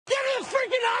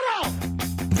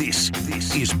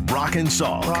This is Brock and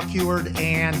Salk. Brock Heward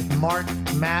and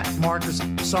Matt Marcus.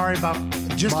 Sorry about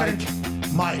just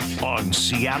Mike. On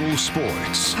Seattle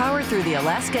Sports. Powered through the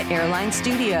Alaska Airlines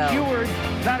studio. Heward,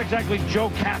 not exactly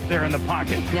Joe Cat there in the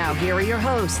pocket. Now here are your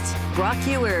hosts, Brock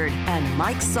Heward and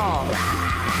Mike Salk.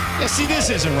 Yeah, see, this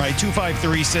isn't right.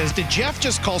 253 says, did Jeff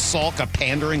just call Salk a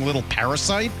pandering little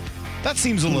parasite? That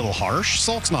seems a little harsh.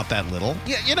 Salk's not that little.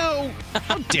 Yeah, you know,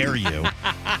 how dare you?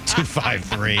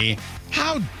 253.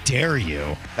 How dare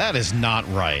you? That is not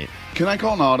right. Can I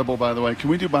call an audible, by the way? Can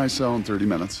we do buy sell in 30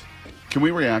 minutes? Can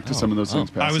we react to some of those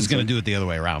things? I was going to do it the other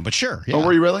way around, but sure. Yeah. Oh,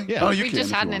 were you really? Yeah. Oh, you we can just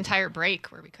had an want. entire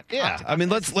break where we could. Yeah, I mean,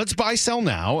 let's buy sell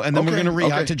now, and then we're going to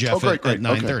react to Jeff great. at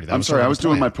 9:30. Okay. I'm sorry, I was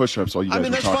doing my push-ups while you guys were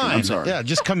that's talking. fine. I'm sorry. Yeah,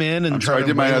 just come in and I'm try sorry, to I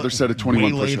did my other set of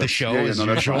 21 waylay push-ups. the show Yeah, as no,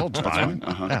 that's usual. fine. It's That's fine. fine.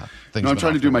 Uh-huh. Yeah, No, I'm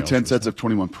trying to do my 10 sets sets of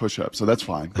 21 push-ups, so that's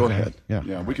fine. Go ahead.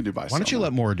 Yeah, we can do buy sell. Why don't you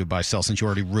let Maura do buy sell since you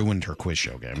already ruined her quiz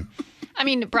show game? I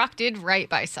mean, Brock did write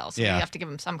buy sell, so Yeah. you have to give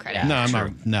him some credit. Yeah, no, I'm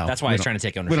not. No, That's why he's trying to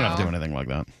take ownership. We don't have to do anything like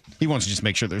that. He wants to just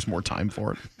make sure there's more time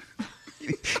for it.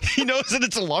 He knows that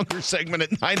it's a longer segment at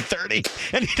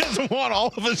 9:30, and he doesn't want all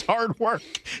of his hard work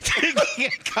to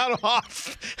get cut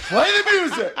off. Play the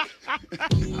music.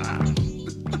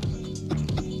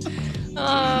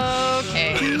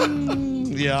 Okay.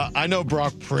 Yeah, I know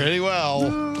Brock pretty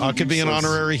well. I could be an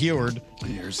honorary Heward.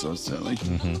 You're so silly.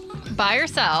 Buy or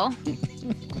sell.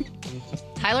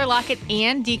 Tyler Lockett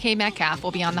and DK Metcalf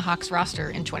will be on the Hawks roster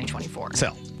in 2024.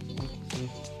 Sell.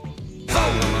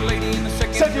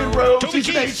 Second row, Toby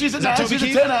she's an 8, Keith. she's a Is that 9, Toby she's a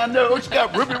Keith? 10, I know. She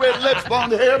got ruby red lips,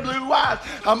 blonde hair, blue eyes.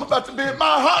 I'm about to bid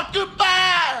my heart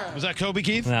goodbye. Was that Kobe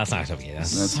Keith? No, that's not Toby Keith.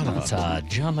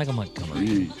 That's John Michael Montgomery.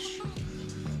 Yeesh.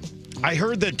 I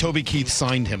heard that Toby Keith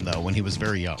signed him, though, when he was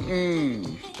very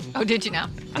young. Oh, did you know?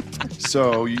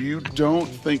 So you don't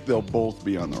think they'll both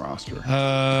be on the roster?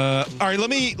 All right, let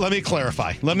me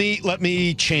clarify. Let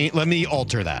me change. Let me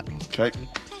alter that. Okay.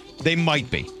 They might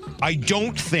be. I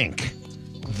don't think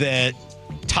that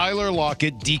Tyler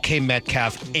Lockett, DK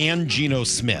Metcalf, and Geno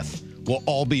Smith will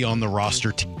all be on the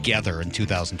roster together in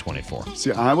 2024.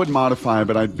 See, I would modify,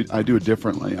 but I do it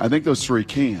differently. I think those three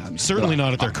can. Certainly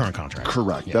not at their current contract.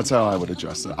 Correct. Yeah. That's how I would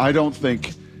adjust it. I don't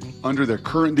think under their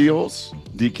current deals,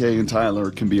 DK and Tyler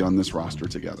can be on this roster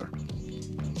together.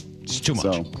 It's too much.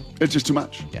 So it's just too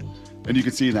much. Yeah. And you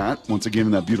can see that once again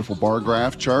in that beautiful bar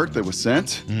graph chart that was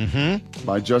sent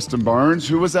by Justin Barnes.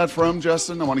 Who was that from,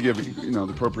 Justin? I want to give the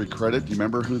appropriate credit. Do you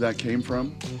remember who that came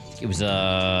from? It was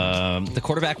the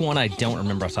quarterback one. I don't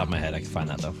remember off the top of my head. I can find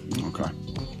that though. Okay.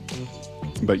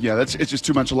 But yeah, it's just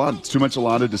too much allotted. It's too much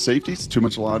allotted to safeties, too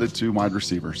much allotted to wide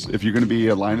receivers. If you're going to be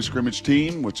a line of scrimmage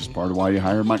team, which is part of why you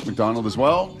hire Mike McDonald as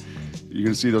well, you're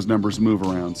going to see those numbers move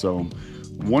around. So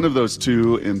one of those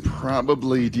two, and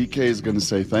probably DK is going to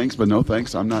say thanks, but no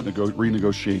thanks. I'm not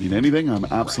renegotiating anything. I'm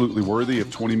absolutely worthy of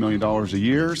 $20 million a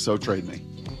year, so trade me.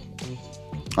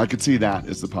 I could see that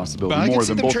as the possibility But I more could see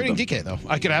than them both trading of them. DK, though.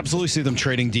 I could absolutely see them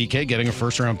trading DK, getting a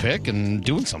first-round pick, and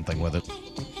doing something with it.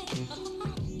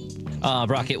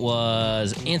 Brock, it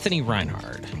was Anthony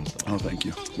Reinhard. Oh, thank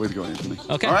you. Way to go, Anthony.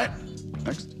 Okay. All right.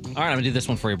 Next. All right, I'm going to do this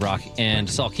one for you, Brock. And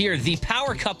Salk here, the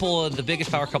power couple, the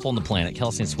biggest power couple on the planet,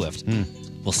 Kelsey and Swift,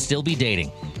 will still be dating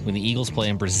when the Eagles play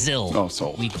in Brazil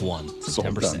week 1,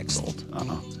 September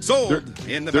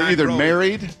 6th. They're either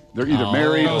married. They're either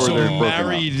married or so they're broken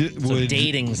married up. So would...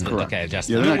 dating's Correct. okay,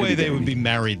 Justin. Yeah, No they're not way gonna be they would dating. be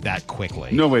married that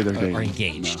quickly. No way they're dating. Or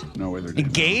engaged. No way they're dating.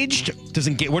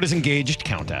 Engaged? What does engaged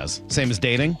count as? Same as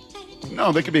dating?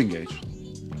 No, they could be engaged.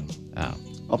 Oh.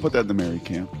 I'll put that in the married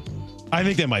camp. I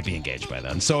think they might be engaged by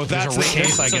then. So if that's the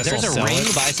case, I guess there's I'll a sell ring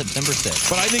it. by September 6th.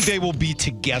 But I think they will be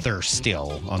together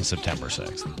still on September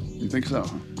 6th. You think so?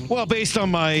 Well, based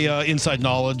on my inside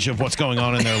knowledge of what's going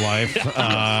on in their life,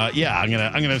 yeah, I'm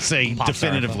gonna say Pop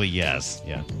definitively yes.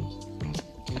 Yeah.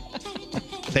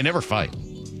 They never fight.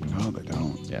 No, they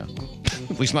don't. Yeah.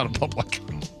 At least not in public.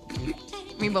 I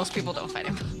mean, most people don't fight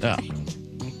in public. Yeah.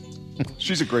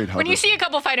 She's a great hugger. When you see a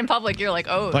couple fight in public, you're like,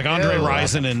 oh. Like Andre no.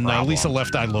 Rison and Lisa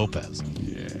Left Eye Lopez.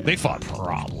 Yeah. They fought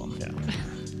problem.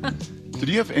 Yeah. Did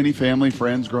you have any family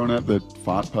friends growing up that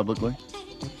fought publicly?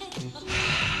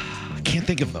 I can't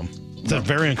think of them. It's a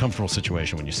very uncomfortable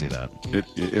situation when you see that.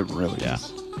 It really Yeah.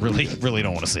 is. Really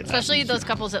don't want to see that. Especially those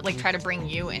couples that like try to bring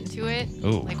you into it.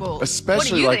 Ooh. Like, well, what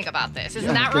Especially do you like- think about this? Isn't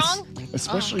Yeah, that because- wrong?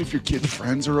 Especially if your kid's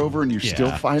friends are over and you're still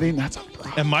Yeah. fighting. That's a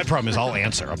problem. And my problem is I'll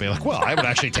answer. I'll be like, well, I would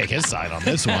actually take his side on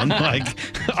this one. Like,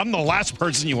 I'm the last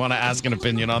person you want to ask an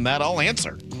opinion on that. I'll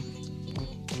answer.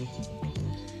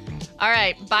 All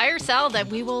right, buy or sell that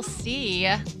we will see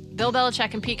Bill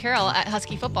Belichick and Pete Carroll at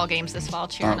Husky football games this fall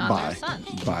cheering on their son.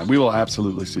 Bye. We will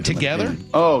absolutely see them Together? again.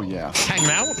 Oh, yeah. Hanging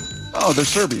out? Oh, they're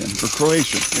Serbian or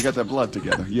Croatian. They got that blood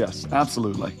together. Yes,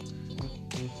 absolutely.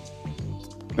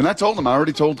 And I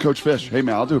already told Coach Fish, hey,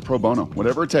 man, I'll do a pro bono,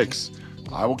 whatever it takes.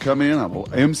 I will come in. I will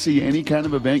MC any kind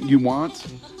of event you want.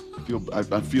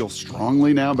 I feel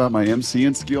strongly now about my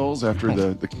MCing skills after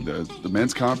the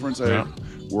men's conference. I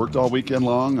worked all weekend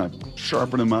long. I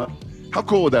sharpened them up. How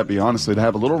cool would that be, honestly, to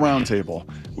have a little round table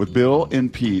with Bill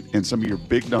and Pete and some of your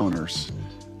big donors?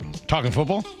 Talking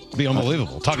football? Be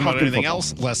unbelievable. Talking about anything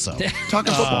else? Less so.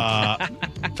 Talking football. Talking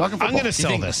football. I'm going to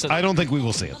sell this. I don't think we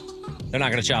will see it. They're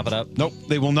not going to chop it up? Nope.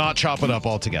 They will not chop it up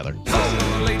altogether.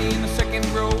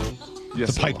 Yes,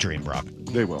 it's a pipe dream, Brock.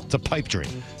 They will. It's a pipe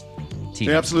dream.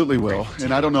 They absolutely will.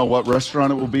 And I don't know what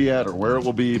restaurant it will be at or where it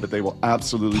will be, but they will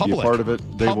absolutely be a part of it.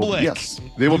 They will. Yes.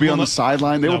 They will be on the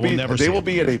sideline. They will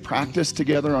be at a practice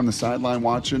together on the sideline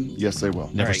watching. Yes, they will.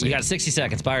 All right, you got 60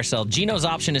 seconds. Buy or sell. Geno's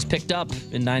option is picked up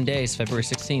in 9 days, February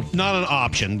 16th. Not an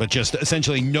option, but just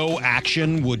essentially no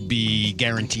action would be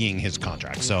guaranteeing his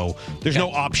contract. So there's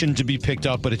no option to be picked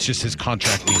up, but it's just his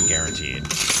contract being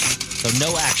guaranteed. So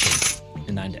no action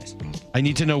in 9 days. I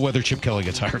need to know whether Chip Kelly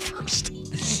gets hired first.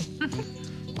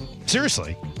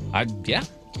 Seriously. Yeah.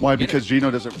 Why? Because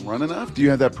Geno doesn't run enough? Do you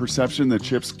have that perception that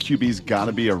Chip's QB's got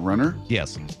to be a runner?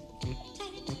 Yes.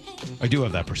 I do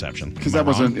have that perception. Because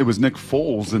it was Nick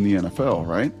Foles in the NFL,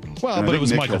 right? Well, but it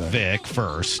was Michael Vick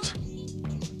first.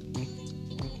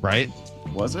 Right?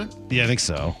 Was it? Yeah, I think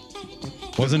so.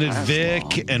 Wasn't it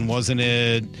Vick and wasn't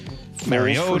it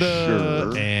Mariota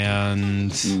for sure.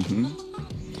 and... Mm-hmm.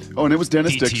 Oh, and it was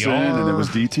Dennis DTR. Dixon, and it was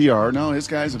DTR. No, his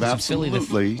guys have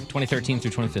absolutely... 2013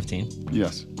 through 2015.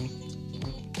 Yes.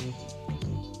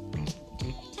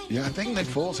 Yeah, I think Nick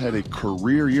Foles had a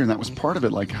career year, and that was part of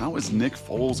it. Like, how is Nick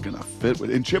Foles going to fit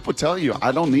with... And Chip would tell you,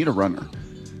 I don't need a runner.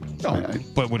 No,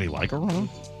 but would he like a runner?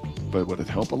 But would it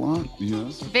help a lot?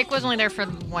 Yes. Vic was only there for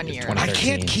 1 year.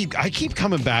 I keep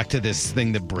coming back to this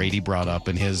thing that Brady brought up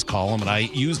in his column, and I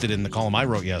used it in the column I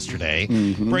wrote yesterday.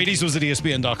 Mm-hmm. Brady's was at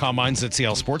ESPN.com, mine's at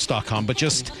CLSports.com, but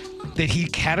just that he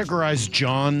categorized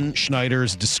John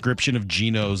Schneider's description of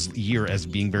Geno's year as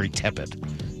being very tepid.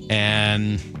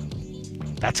 And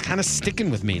that's kind of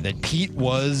sticking with me, that Pete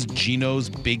was Geno's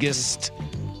biggest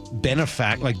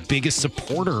biggest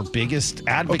supporter, biggest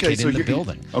advocate in the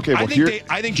building. Okay, well,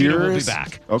 I think Geno will be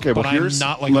back. Okay, well, here's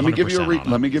not like let me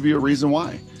give you a reason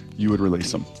why you would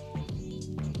release him.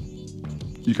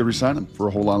 You could resign him for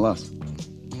a whole lot less.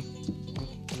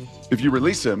 If you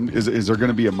release him, is there going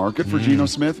to be a market for Geno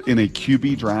Smith in a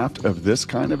QB draft of this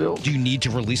kind of ilk? Do you need to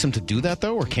release him to do that,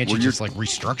 though, or can't you just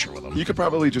restructure with him? You could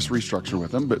probably just restructure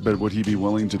with him, but would he be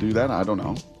willing to do that? I don't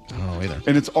know. I don't know either.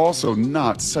 And it's also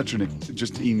not such an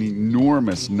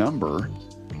enormous number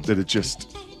that it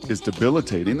just is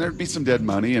debilitating. There'd be some dead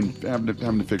money and having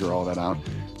to figure all that out.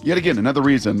 Yet again, another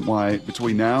reason why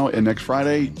between now and next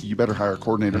Friday, you better hire a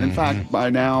coordinator. In fact, by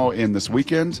now and this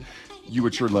weekend, you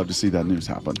would sure love to see that news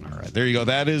happen. All right, there you go.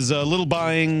 That is a little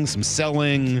buying, some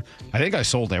selling. I think I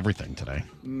sold everything today.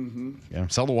 Mm-hmm. Yeah,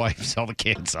 sell the wife, sell the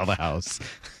kids, sell the house,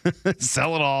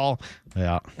 sell it all.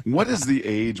 Yeah. What is the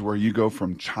age where you go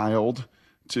from child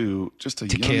to just a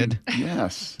young kid?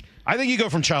 Yes. I think you go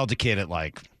from child to kid at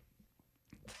like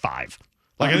 5.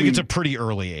 I think it's a pretty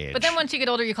early age. But then once you get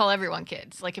older, you call everyone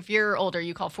kids. Like if you're older,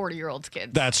 you call 40-year-olds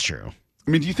kids. That's true.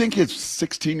 I mean, do you think his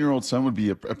 16-year-old son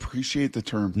would appreciate the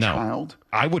term child?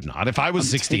 I would not. If I was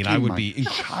 16, I would be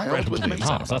incredibly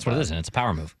upset. That's what it is, and it's a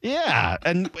power move. Yeah,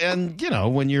 and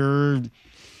when you're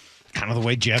kind of the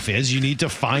way Jeff is, you need to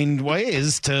find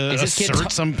ways to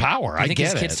assert some power. I get it. Think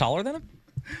his kid's taller than him?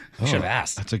 I should have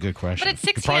asked. That's a good question. But at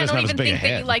 16, I don't even think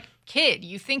that you like kid.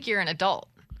 You think you're an adult.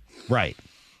 Right.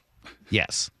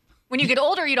 Yes. When you get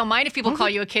older, you don't mind if people call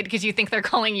you a kid because you think they're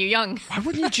calling you young. Why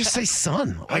wouldn't you just say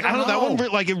son? I don't know. That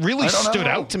one, it really stood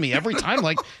out to me every time.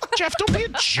 Like, Jeff, don't be a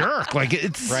jerk. Like,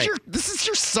 this is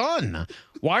your son.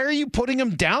 Why are you putting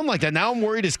him down like that? Now I'm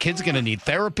worried his kid's going to need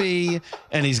therapy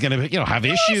and he's going to, have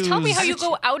issues. Tell me how you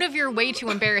go out of your way to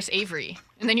embarrass Avery,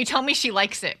 and then you tell me she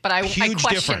likes it, but I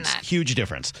question that. Huge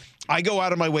difference. I go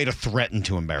out of my way to threaten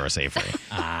to embarrass Avery.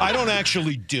 I don't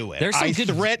actually do it. I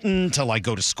threaten to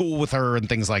go to school with her and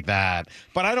things like that,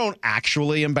 but I don't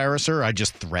actually embarrass her. I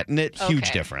just threaten it.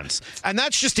 Huge difference. And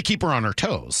that's just to keep her on her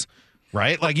toes,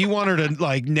 right? Like you want her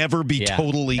to never be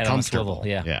totally comfortable.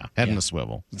 Head in the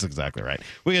swivel. That's exactly right.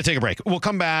 We got to take a break. We'll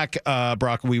come back,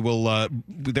 Brock. We will.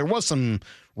 There was some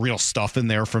real stuff in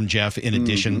there from Jeff in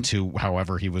addition to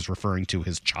however he was referring to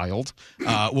his child.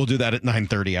 We'll do that at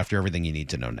 9:30 after everything you need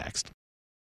to know next.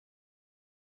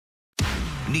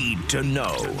 Need to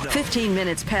know. 15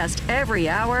 minutes past every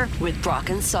hour with Brock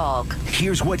and Salk.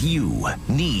 Here's what you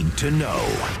need to know.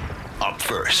 up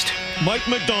first. Mike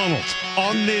McDonald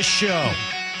on this show,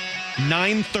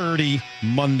 9:30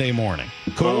 Monday morning.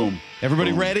 Cool. Boom.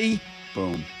 Everybody Boom. Ready?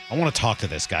 Boom. I want to talk to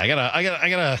this guy. I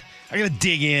gotta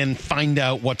dig in, find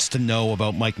out what's to know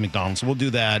about Mike McDonald. So we'll do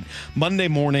that Monday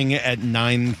morning at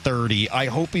 9:30. I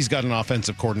hope he's got an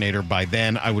offensive coordinator by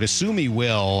then. I would assume he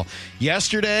will.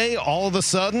 Yesterday, all of a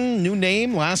sudden, new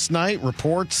name last night.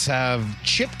 Reports have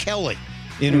Chip Kelly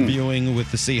interviewing with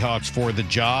the Seahawks for the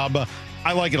job.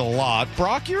 I like it a lot.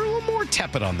 Brock, you're a little more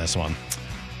tepid on this one.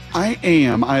 I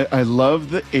am. I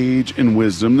love the age and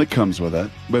wisdom that comes with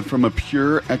it. But from a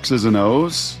pure X's and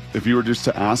O's, if you were just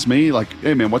to ask me, like,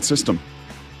 hey, man, what system?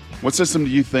 What system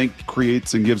do you think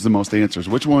creates and gives the most answers?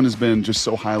 Which one has been just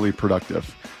so highly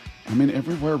productive? I mean,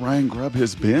 everywhere Ryan Grubb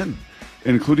has been,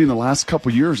 including the last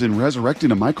couple years in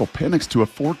resurrecting a Michael Penix to a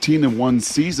 14-1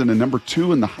 season and number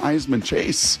 2 in the Heisman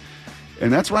chase.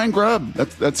 And that's Ryan Grubb.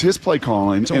 That's his play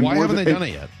calling. So why haven't they done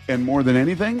it yet? And more than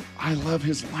anything, I love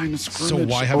his line of scrimmage. So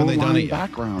why haven't they done it yet?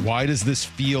 Background. Why does this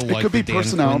feel like it could be the Dan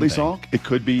personality, Quinn thing? Salk. It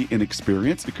could be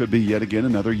inexperience. It could be yet again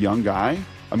another young guy.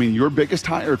 I mean, your biggest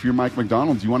hire, if you're Mike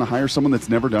McDonald, do you want to hire someone that's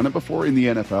never done it before in the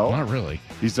NFL? Not really.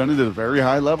 He's done it at a very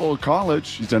high level at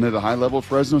college. He's done it at a high level at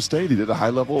Fresno State. He did a high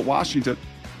level at Washington.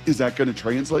 Is that going to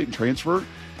translate and transfer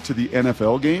to the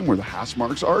NFL game where the hash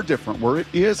marks are different, where it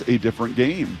is a different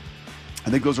game? I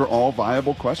think those are all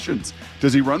viable questions.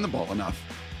 Does he run the ball enough?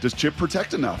 Does Chip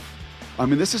protect enough? I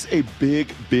mean, this is a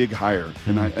big, big hire.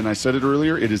 And I said it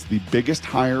earlier, it is the biggest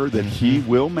hire that he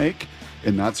will make.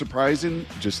 And not surprising,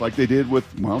 just like they did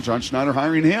with, John Schneider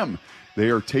hiring him.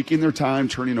 They are taking their time,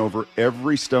 turning over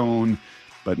every stone,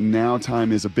 but now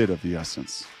time is a bit of the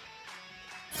essence.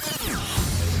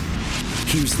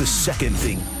 Here's the second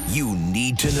thing you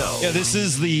need to know. Yeah, this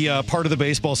is the part of the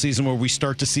baseball season where we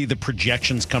start to see the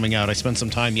projections coming out. I spent some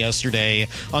time yesterday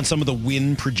on some of the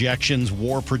win projections,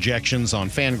 WAR projections on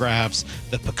Fangraphs,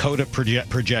 the Pacoda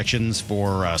projections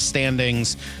for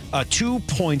standings. 2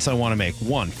 points I want to make.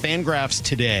 One, Fangraphs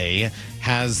today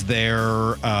has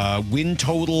their win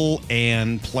total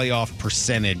and playoff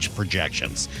percentage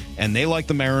projections. And they like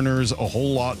the Mariners a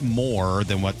whole lot more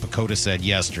than what Pacoda said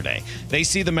yesterday. They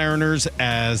see the Mariners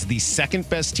as the second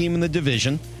best team in the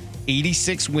division,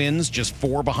 86 wins, just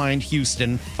 4 behind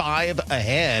Houston, 5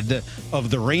 ahead of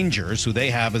the Rangers, who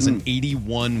they have as an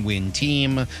 81-win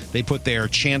team. They put their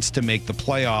chance to make the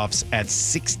playoffs at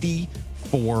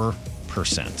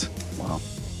 64%. Wow.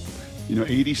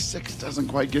 86 doesn't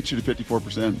quite get you to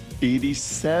 54%.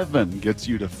 87 gets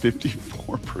you to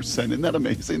 54%. Isn't that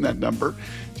amazing, that number?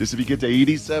 Just if you get to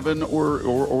 87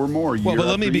 or more year Well, but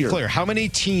let me be year. clear. How many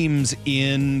teams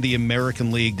in the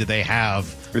American League do they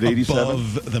have at 87?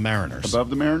 Above the Mariners? Above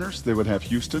the Mariners, they would have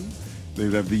Houston. They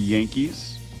would have the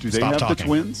Yankees. Do they have the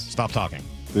Twins? Stop talking.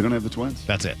 They don't have the Twins?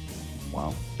 That's it.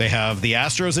 Wow. They have the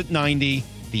Astros at 90,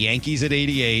 the Yankees at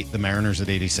 88, the Mariners at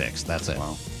 86. That's it.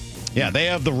 Wow. Yeah, they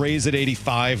have the Rays at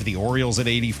 85, the Orioles at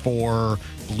 84,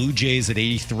 Blue Jays at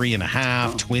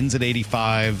 83.5, Twins at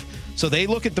 85. So they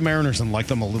look at the Mariners and like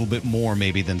them a little bit more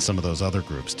maybe than some of those other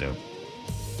groups do.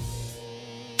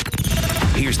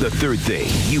 Here's the third thing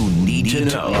you need to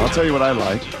know. Well, I'll tell you what I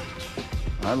like.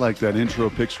 I like that intro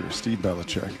picture of Steve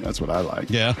Belichick. That's what I like.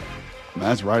 Yeah. And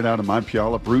that's right out of my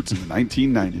Puyallup roots in the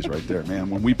 1990s right there, man.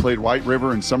 When we played White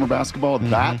River in summer basketball,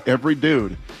 that every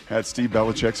dude had Steve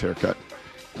Belichick's haircut.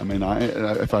 I mean,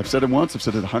 if I've said it once, I've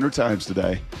said it 100 times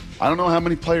today. I don't know how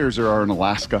many players there are in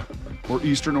Alaska or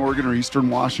Eastern Oregon or Eastern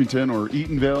Washington or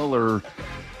Eatonville or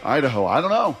Idaho. I don't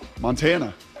know.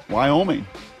 Montana, Wyoming.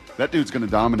 That dude's going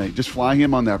to dominate. Just fly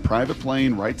him on that private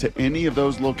plane right to any of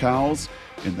those locales,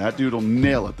 and that dude will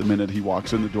nail it the minute he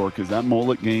walks in the door because that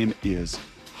mullet game is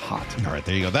hot. All right,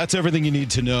 there you go. That's everything you need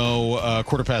to know.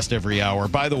 Quarter past every hour.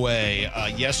 By the way,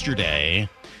 yesterday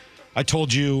I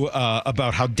told you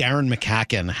about how Darren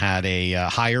McCacken had a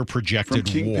higher projected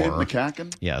From Kingpin WAR.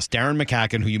 McCacken? Yes, Darren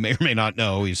McCacken, who you may or may not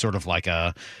know. He's sort of like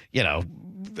a,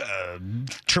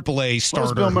 AAA starter.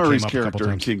 What was Bill Murray's who came up a couple character in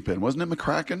times. Kingpin? Wasn't it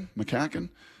McCracken?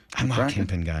 I'm not a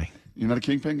Kingpin guy. You're not a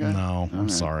Kingpin guy? No, I'm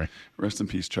sorry. Rest in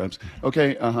peace, Chubbs.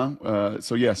 Okay,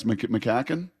 so yes,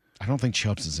 McCacken. I don't think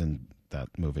Chubbs is in that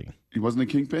movie. He wasn't in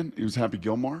Kingpin? He was Happy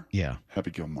Gilmore? Yeah.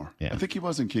 Happy Gilmore. Yeah. I think he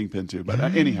was in Kingpin too, but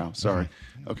anyhow, sorry.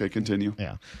 Okay, continue.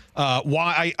 Yeah.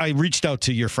 Why I reached out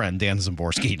to your friend, Dan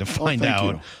Zamborski, to find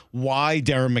out why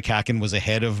Darren McCacken was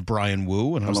ahead of Brian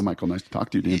Wu. And Hello, Michael. Nice to talk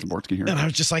to you. Dan Zamborski here. And I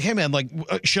was just like, hey, man,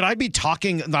 should I be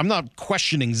talking? I'm not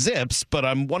questioning Zips, but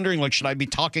I'm wondering, should I be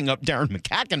talking up Darren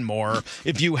McCacken more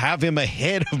if you have him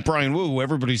ahead of Brian Wu, who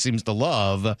everybody seems to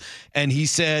love? And he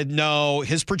said, no,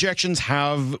 his projections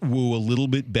have Wu a little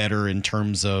bit better year in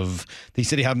terms of, he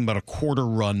said he had him about a quarter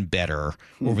run better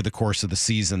over the course of the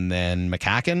season than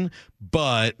McCacken,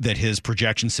 but that his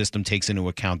projection system takes into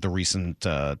account the recent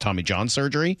Tommy John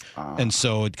surgery. And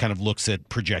so it kind of looks at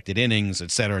projected innings,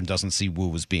 et cetera, and doesn't see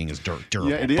Wu as being as durable.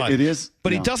 Yeah, it is.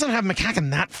 But he doesn't have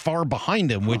McCacken that far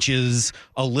behind him, which is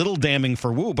a little damning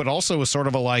for Wu, but also a sort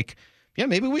of a like, yeah,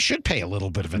 maybe we should pay a little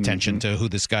bit of attention to who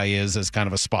this guy is as kind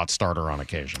of a spot starter on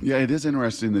occasion. Yeah, it is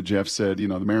interesting that Jeff said, the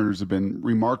Mariners have been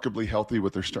remarkably healthy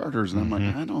with their starters. And I'm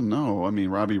like, I don't know. I mean,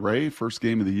 Robbie Ray, first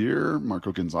game of the year,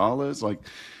 Marco Gonzalez, I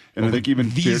think even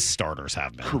these starters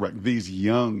have been. Correct. These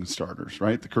young starters,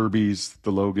 right? The Kirbys,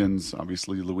 the Logans.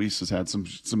 Obviously, Luis has had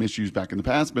some issues back in the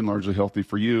past, been largely healthy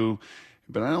for you.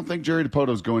 But I don't think Jerry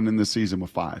DiPoto's going in this season with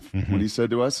 5. When he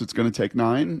said to us it's going to take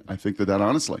 9, I think that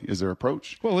honestly is their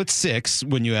approach. Well, it's 6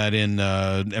 when you add in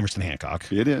Emerson Hancock.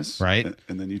 It is. Right?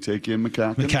 And then you take in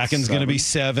McCacken. McCacken's going to be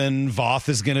 7. Voth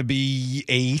is going to be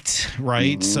 8,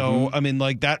 right? So, I mean,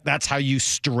 like that's how you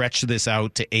stretch this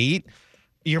out to 8.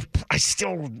 I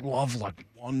still love like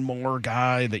one more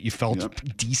guy that you felt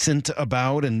decent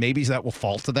about, and maybe that will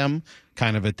fall to them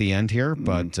kind of at the end here.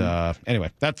 But anyway,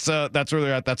 that's where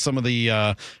they're at. That's some of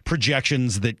the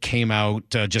projections that came out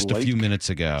just a few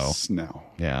minutes ago. Snell.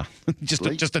 Yeah.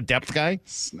 just a depth guy.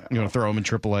 Snell. You want to throw him in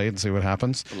AAA and see what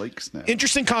happens? Blake Snell.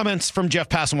 Interesting comments from Jeff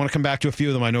Passan. I want to come back to a few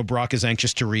of them. I know Brock is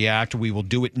anxious to react. We will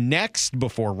do it next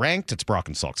before Ranked. It's Brock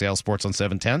and Salk. Seattle Sports on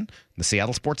 710, the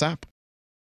Seattle Sports app.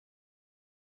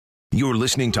 You're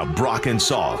listening to Brock and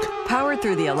Salk Powered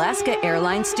through the Alaska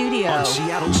Airlines Studio. on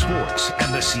Seattle Sports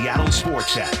and the Seattle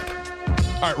Sports app.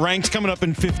 All right, Ranked coming up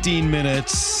in 15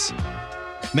 minutes.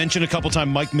 Mentioned a couple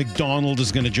times Mike McDonald is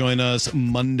going to join us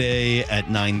Monday at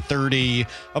 9:30.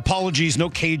 Apologies, no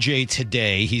KJ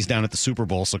today. He's down at the Super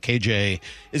Bowl, so KJ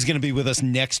is going to be with us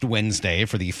next Wednesday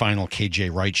for the final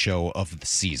KJ Wright show of the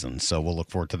season. So we'll look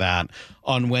forward to that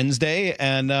on Wednesday.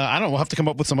 And I don't know, we'll have to come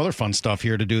up with some other fun stuff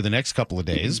here to do the next couple of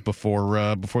days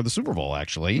before the Super Bowl,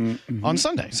 actually, on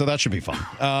Sunday. So that should be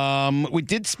fun. We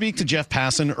did speak to Jeff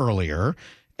Passan earlier,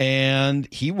 and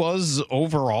he was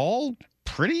overall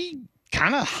pretty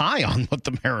kind of high on what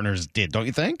the Mariners did, don't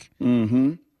you think?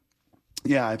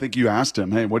 Yeah, I think you asked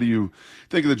him, hey, what do you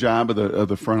think of the job of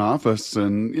the front office?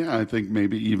 And yeah, I think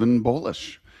maybe even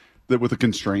bullish that with the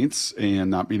constraints and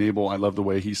not being able. I love the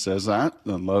way he says that.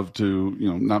 I love to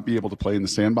not be able to play in the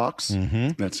sandbox,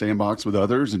 that sandbox with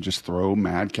others, and just throw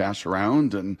mad cash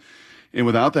around. And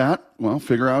without that, well,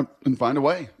 figure out and find a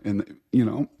way. And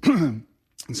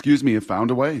excuse me, have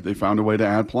found a way. They found a way to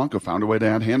add Polanco, found a way to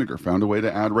add Haniger, found a way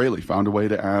to add Raley, found a way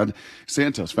to add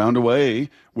Santos, found a way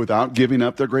without giving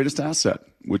up their greatest asset,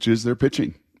 which is their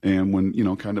pitching. And when,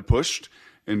 kind of pushed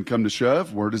and come to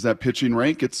shove, where does that pitching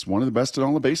rank? It's one of the best in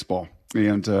all of baseball.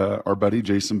 And our buddy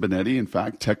Jason Benetti, in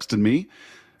fact, texted me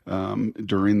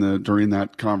during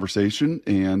that conversation.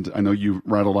 And I know you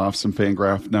rattled off some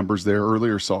Fangraph numbers there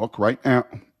earlier, Salk. Right now,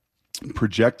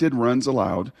 projected runs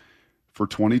allowed for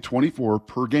 2024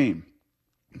 per game.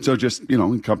 So just,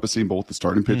 encompassing both the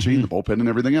starting pitching, the bullpen, and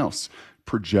everything else.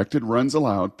 Projected runs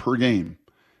allowed per game.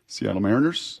 Seattle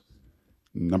Mariners,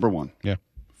 number 1. Yeah.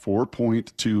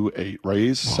 4.28.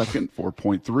 Rays, second,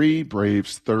 4.3.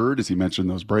 Braves, third, as he mentioned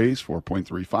those Braves,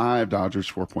 4.35. Dodgers,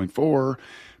 4.4.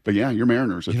 But yeah, your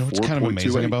Mariners at 4.28. What's kind of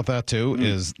amazing about that, too,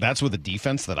 is that's with a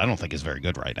defense that I don't think is very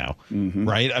good right now,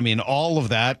 right? I mean, all of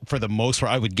that, for the most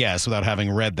part, I would guess, without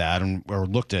having read that or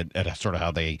looked at sort of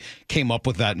how they came up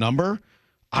with that number,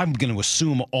 I'm going to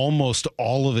assume almost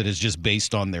all of it is just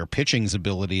based on their pitching's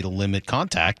ability to limit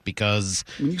contact because...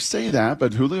 When you say that,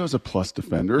 but Julio's a plus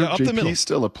defender. Yeah, JP's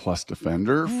still a plus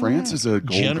defender. France is a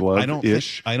Gold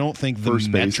Glove-ish. I don't think the first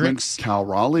metrics... baseman. Cal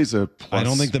Raleigh's a plus... I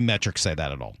don't think the metrics say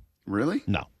that at all. Really?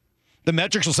 No. The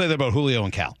metrics will say that about Julio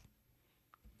and Cal.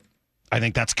 I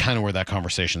think that's kind of where that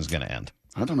conversation is going to end.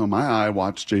 I don't know. My eye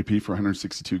watched JP for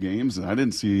 162 games, and I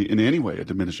didn't see in any way a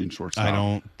diminishing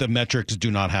shortstop. The metrics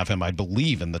do not have him, I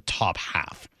believe, in the top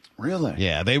half. Really?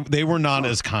 Yeah, they were not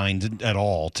as kind at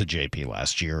all to JP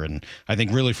last year, and I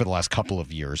think really for the last couple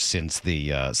of years since the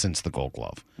Gold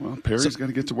Glove. Well, Perry's got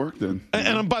to get to work then.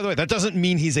 And by the way, that doesn't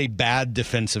mean he's a bad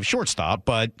defensive shortstop,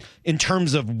 but in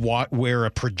terms of where a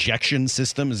projection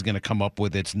system is going to come up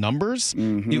with its numbers,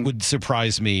 it would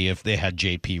surprise me if they had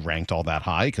JP ranked all that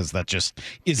high, because that just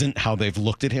isn't how they've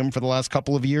looked at him for the last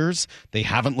couple of years. They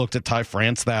haven't looked at Ty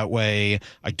France that way.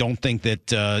 I don't think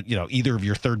that either of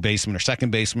your third baseman or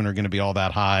second baseman are going to be all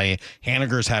that high.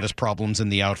 Haniger's had his problems in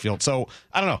the outfield, so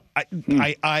I don't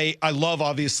know. I love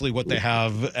obviously what they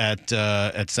have at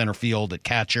center field, at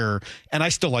catcher, and I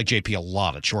still like JP a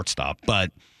lot at shortstop,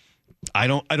 but I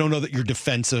don't know that your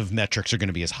defensive metrics are going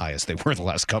to be as high as they were the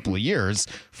last couple of years.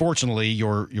 Fortunately,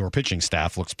 your pitching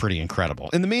staff looks pretty incredible.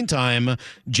 In the meantime,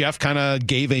 Jeff kind of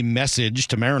gave a message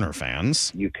to Mariner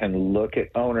fans. You can look at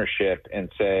ownership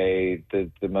and say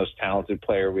the most talented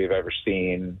player we've ever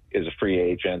seen is a free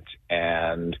agent,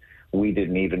 and we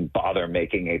didn't even bother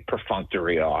making a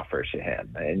perfunctory offer to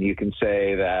him. And you can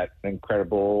say that an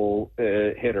incredible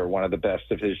hitter, one of the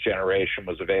best of his generation,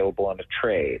 was available in a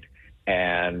trade,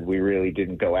 and we really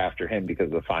didn't go after him because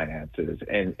of the finances.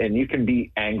 And you can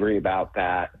be angry about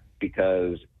that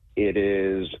because it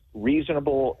is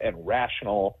reasonable and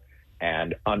rational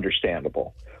and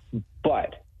understandable.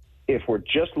 But if we're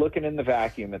just looking in the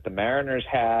vacuum that the Mariners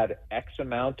had X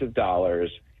amount of dollars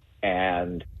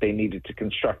and they needed to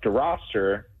construct a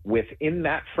roster within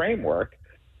that framework,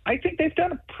 I think they've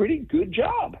done a pretty good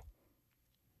job.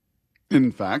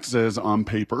 In fact, says on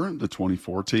paper, the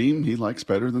 24 team he likes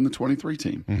better than the 23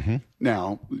 team. Mm-hmm.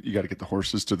 Now, you got to get the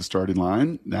horses to the starting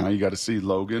line. Now you got to see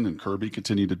Logan and Kirby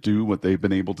continue to do what they've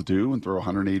been able to do and throw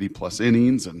 180-plus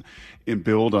innings and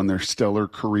build on their stellar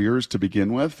careers to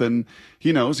begin with. And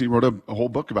he knows, he wrote a whole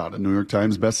book about it, a New York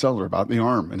Times bestseller, about the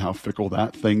arm and how fickle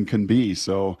that thing can be.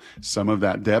 So some of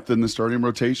that depth in the starting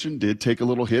rotation did take a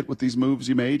little hit with these moves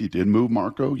you made. You did move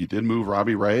Marco. You did move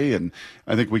Robbie Ray. And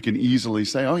I think we can easily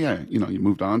say, oh, yeah, you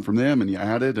moved on from them and you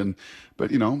added,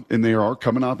 but they are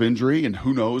coming off injury, and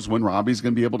who knows when Robbie's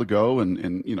going to be able to go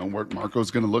and what Marco's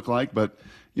going to look like. But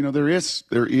there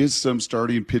is some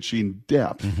starting pitching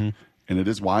depth, and it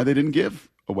is why they didn't give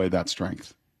away that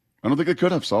strength. I don't think they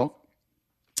could have, Salk.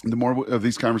 The more of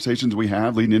these conversations we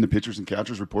have leading into pitchers and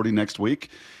catchers reporting next week,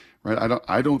 right?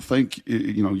 I don't think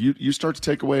you start to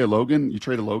take away a Logan, you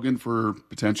trade a Logan for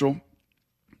potential.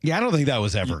 Yeah, I don't think that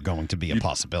was ever going to be a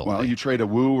possibility. Well, you trade a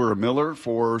Wu or a Miller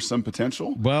for some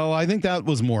potential? Well, I think that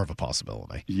was more of a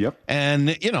possibility. Yep.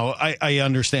 And, I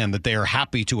understand that they are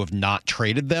happy to have not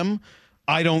traded them.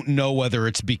 I don't know whether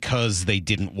it's because they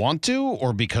didn't want to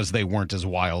or because they weren't as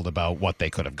wild about what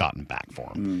they could have gotten back for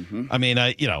them. Mm-hmm. I mean,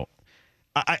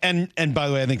 and by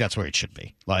the way, I think that's where it should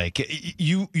be. Like,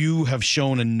 you have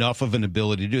shown enough of an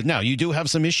ability to do it. Now, you do have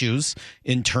some issues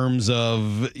in terms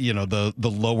of, the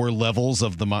lower levels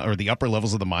of the upper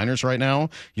levels of the minors right now.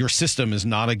 Your system is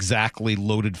not exactly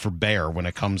loaded for bear when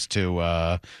it comes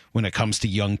to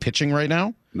young pitching right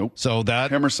now. Nope. So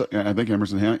that I think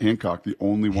Emerson Hancock, the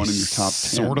only one in your top 10.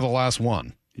 Sort of the last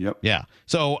one. Yep. Yeah.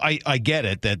 So I get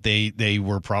it that they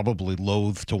were probably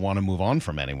loath to want to move on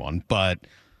from anyone, but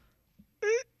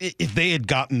if they had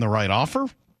gotten the right offer,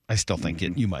 I still think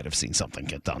you might have seen something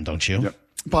get done, don't you? Yep,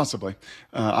 possibly.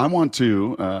 I want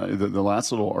to, the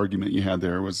last little argument you had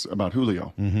there was about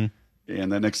Julio. Mm-hmm.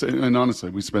 And honestly,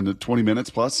 we spent 20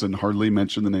 minutes plus and hardly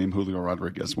mentioned the name Julio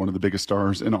Rodriguez, one of the biggest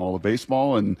stars in all of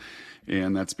baseball. And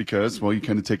that's because, well, you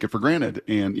kind of take it for granted.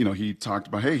 And, he talked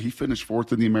about, hey, he finished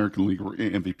fourth in the American League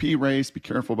MVP race. Be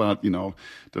careful about,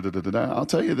 I'll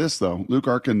tell you this, though. Luke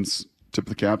Arkins, tip of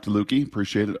the cap to Lukey.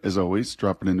 Appreciate it, as always,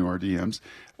 dropping into our DMs.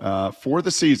 For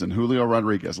the season, Julio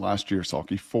Rodriguez last year,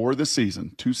 Salky, for the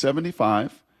season,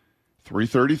 275,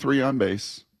 333 on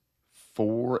base,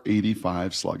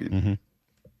 485 slugging. Mm-hmm.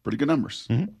 Pretty good numbers.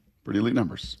 Mm-hmm. Pretty elite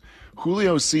numbers.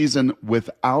 Julio's season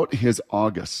without his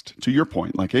August, to your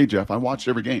point, like, hey, Jeff, I watched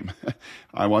every game.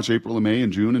 I watched April and May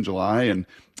and June and July, and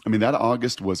I mean, that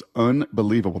August was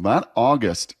unbelievable. That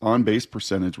August on-base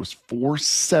percentage was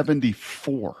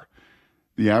 474.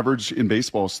 The average in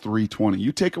baseball is 320.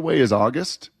 You take away his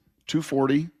August,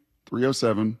 240,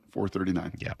 307,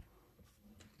 439. Yeah.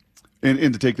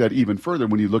 And to take that even further,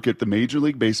 when you look at the Major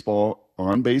League Baseball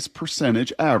on-base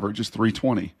percentage average is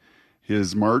 320.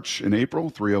 His March and April,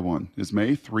 301. His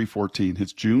May, 314.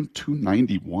 His June,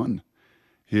 291.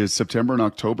 His September and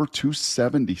October,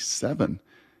 277.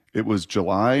 It was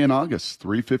July and August,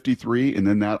 353, and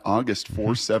then that August,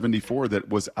 474. That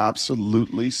was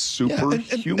absolutely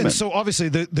superhuman. And so obviously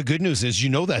the good news is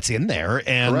that's in there.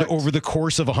 And Correct. Over the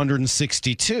course of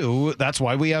 162, that's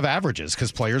why we have averages,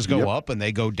 because players go up and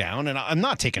they go down. And I'm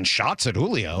not taking shots at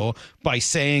Julio by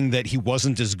saying that he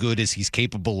wasn't as good as he's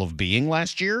capable of being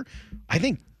last year. I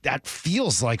think that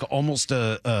feels like almost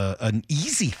an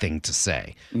easy thing to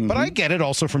say. Mm-hmm. But I get it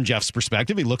also from Jeff's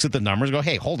perspective. He looks at the numbers and go,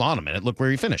 hey, hold on a minute. Look where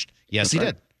he finished. Yes, he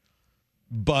did.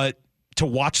 But to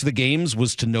watch the games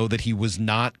was to know that he was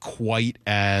not quite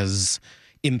as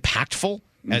impactful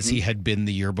as he had been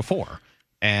the year before.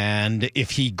 And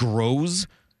if he grows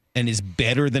and is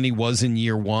better than he was in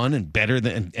year one and better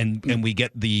than and we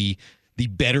get the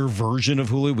better version of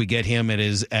Julio, we get him at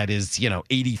his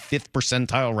 85th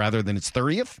percentile rather than his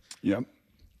 30th. Yep.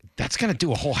 That's going to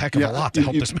do a whole heck of a lot to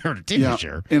help this Mariner team this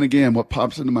year. And again, what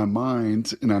pops into my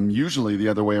mind, and I'm usually the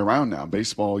other way around now.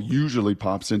 Baseball usually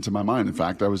pops into my mind. In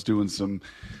fact, I was doing some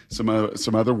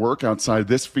other work outside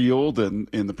this field, and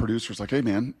the producer's like, "Hey,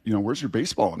 man, where's your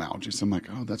baseball analogies?" I'm like,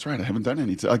 "Oh, that's right, I haven't done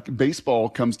any." Like baseball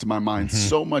comes to my mind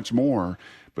so much more.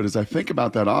 But as I think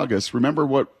about that August, remember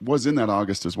what was in that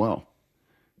August as well.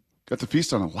 Got to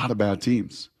feast on a lot of bad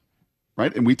teams.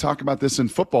 Right? And we talk about this in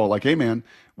football, like, hey, man,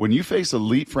 when you face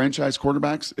elite franchise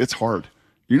quarterbacks, it's hard.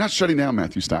 You're not shutting down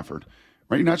Matthew Stafford,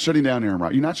 right? You're not shutting down Aaron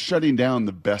Rodgers. You're not shutting down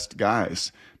the best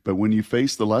guys. But when you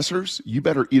face the lessers, you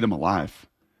better eat them alive.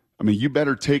 I mean, you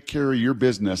better take care of your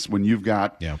business when you've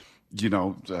got,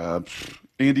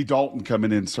 Andy Dalton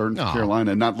coming in starting for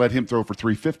Carolina and not let him throw for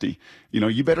 350.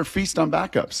 You better feast on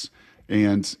backups.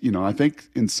 And, I think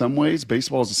in some ways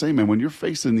baseball is the same. And when you're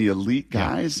facing the elite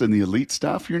guys and the elite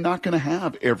stuff, you're not going to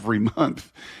have every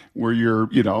month where you're,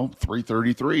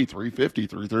 333, 350,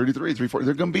 333, 340.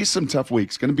 There are going to be some tough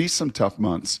weeks, going to be some tough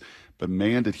months. But,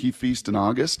 man, did he feast in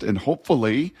August? And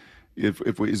hopefully, if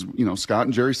Scott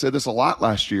and Jerry said this a lot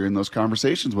last year in those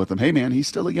conversations with him, hey, man, he's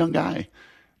still a young guy.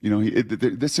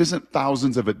 This isn't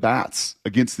thousands of at-bats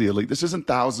against the elite. This isn't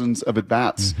thousands of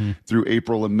at-bats through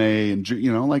April and May and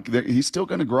June. He's still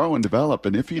going to grow and develop.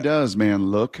 And if he does, man,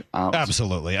 look out.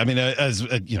 Absolutely. I mean,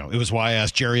 it was why I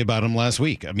asked Jerry about him last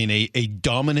week. I mean, a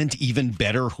dominant, even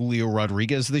better Julio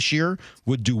Rodriguez this year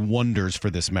would do wonders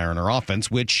for this Mariner offense,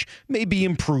 which may be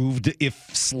improved if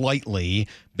slightly,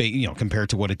 compared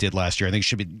to what it did last year. I think it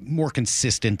should be more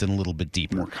consistent and a little bit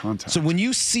deeper. More contact. So when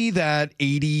you see that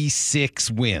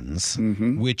 86 wins,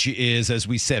 which is, as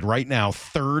we said, right now,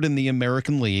 third in the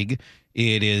American League,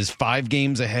 it is 5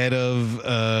 games ahead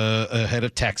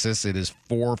of Texas. It is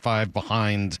 4 or 5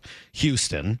 behind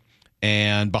Houston,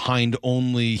 and behind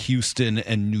only Houston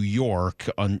and New York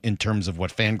in terms of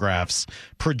what Fangraphs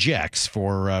projects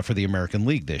for the American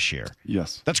League this year.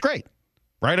 Yes. That's great.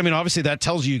 Right? I mean, obviously that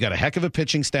tells you got a heck of a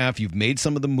pitching staff. You've made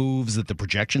some of the moves that the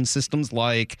projection systems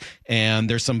like, and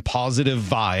there's some positive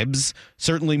vibes,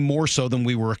 certainly more so than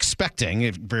we were expecting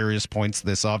at various points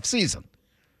this offseason.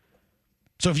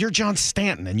 So if you're John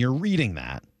Stanton and you're reading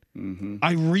that,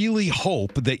 I really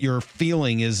hope that your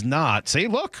feeling is not, say,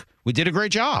 look, we did a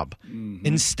great job.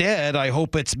 Instead, I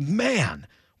hope it's, man,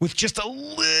 with just a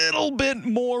little bit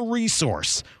more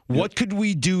resource, what could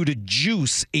we do to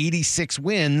juice 86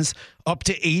 wins up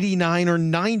to 89 or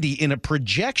 90 in a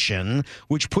projection,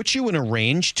 which puts you in a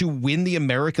range to win the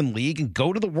American League and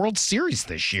go to the World Series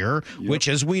this year, which,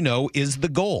 as we know, is the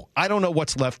goal. I don't know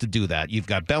what's left to do that. You've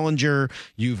got Bellinger,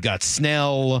 you've got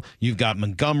Snell, you've got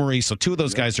Montgomery. So 2 of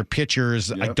those guys are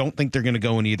pitchers. I don't think they're going to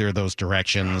go in either of those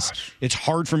directions. It's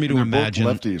hard for me to imagine.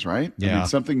 Both lefties, right? Yeah. I mean,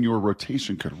 something your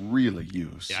rotation could really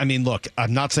use. I mean, look,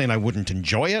 I'm not saying I wouldn't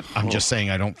enjoy it. I'm just saying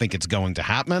I don't think it's going to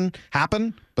happen.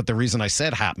 But the reason I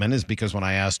said happen is because when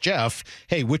I asked Jeff,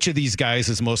 hey, which of these guys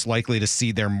is most likely to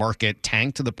see their market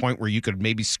tank to the point where you could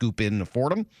maybe scoop in and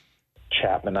afford them?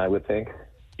 Chapman, I would think.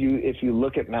 If you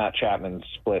look at Matt Chapman's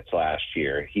splits last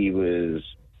year, he was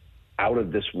out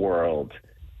of this world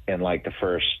in like the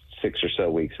first 6 or so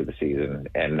weeks of the season.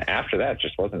 And after that,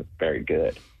 just wasn't very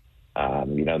good.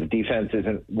 The defense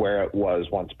isn't where it was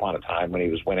once upon a time when he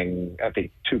was winning, I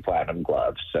think, 2 Platinum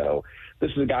Gloves. So this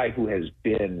is a guy who has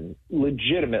been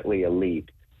legitimately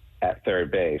elite at third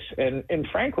base and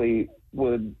frankly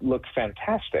would look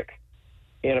fantastic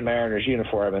in a Mariners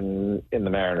uniform and in the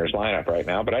Mariners lineup right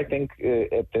now. But I think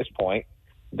at this point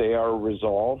they are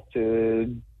resolved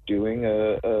to doing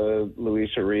a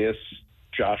Luis Arias,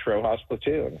 Josh Rojas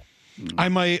platoon. I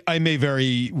may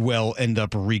very well end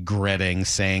up regretting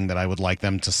saying that I would like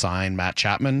them to sign Matt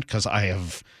Chapman, because I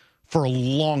have for a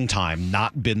long time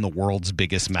not been the world's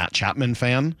biggest Matt Chapman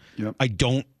fan. I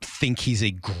don't think he's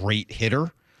a great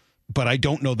hitter, but I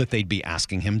don't know that they'd be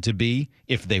asking him to be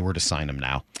if they were to sign him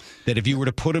now. That if you were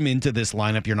to put him into this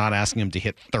lineup, you're not asking him to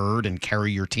hit third and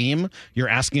carry your team. You're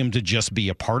asking him to just be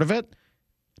a part of it.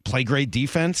 Play great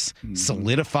defense,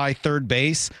 solidify third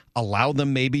base, allow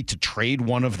them maybe to trade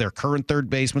one of their current third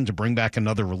basemen to bring back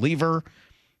another reliever.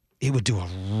 It would do a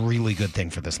really good thing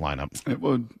for this lineup. It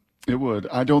would.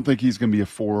 I don't think he's going to be a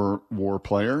 4-WAR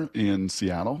player in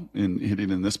Seattle, in hitting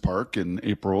in this park in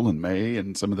April and May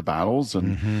and some of the battles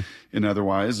and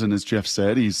otherwise. And as Jeff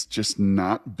said, he's just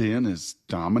not been as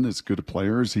dominant, as good a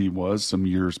player as he was some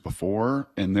years before.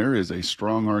 And there is a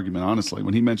strong argument, honestly.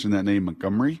 When he mentioned that name,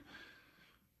 Montgomery,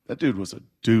 that dude was a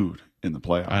dude in the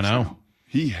playoffs. I know.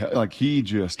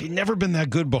 He'd never been that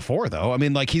good before, though. I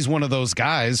mean, like, he's one of those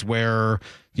guys where,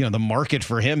 the market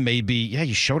for him may be,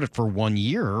 you showed it for 1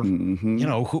 year.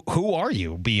 Mm-hmm. Who are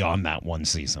you beyond that one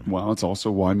season? Well, it's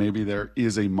also why maybe there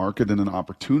is a market and an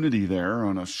opportunity there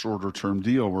on a shorter term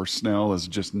deal where Snell is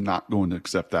just not going to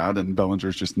accept that and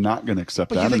Bellinger's just not going to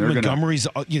accept that. You think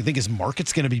you think his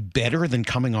market's going to be better than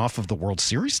coming off of the World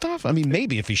Series stuff? I mean,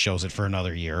 maybe if he shows it for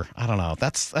another year. I don't know.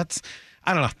 That's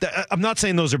I don't know. I'm not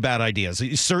saying those are bad ideas.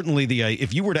 Certainly,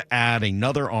 if you were to add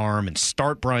another arm and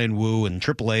start Brian Wu in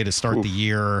AAA to start the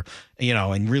year,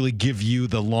 and really give you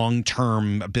the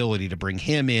long-term ability to bring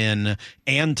him in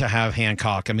and to have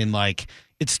Hancock, I mean, like,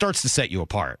 it starts to set you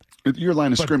apart. Your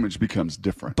line of scrimmage becomes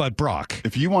different. But, Brock,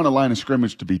 if you want a line of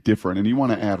scrimmage to be different and you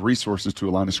want to add resources to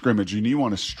a line of scrimmage and you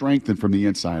want to strengthen from the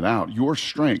inside out, your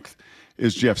strength,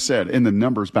 as Jeff said, and the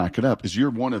numbers back it up, is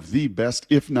you're one of the best,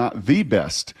 if not the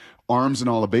best, arms in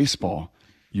all of baseball.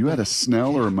 You had a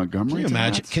Snell or a Montgomery.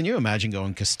 Can you imagine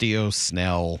going Castillo,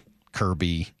 Snell,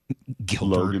 Kirby,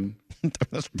 Gilbert, Logan,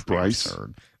 that's Bryce?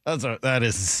 Absurd. That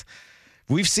is.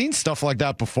 We've seen stuff like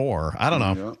that before. I don't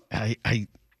know. Yeah.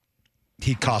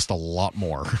 He'd cost a lot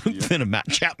more than a Matt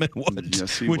Chapman would,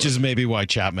 which is maybe why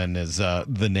Chapman is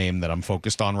the name that I'm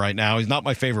focused on right now. He's not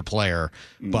my favorite player,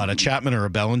 but a Chapman or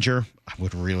a Bellinger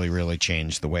would really, really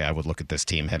change the way I would look at this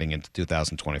team heading into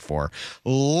 2024.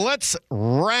 Let's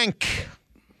rank.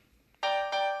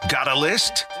 Got a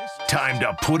list? Time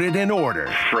to put it in order.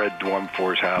 Fred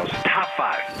Dwumfor's house.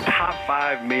 Top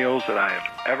five meals that I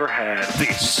have ever had.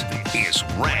 This is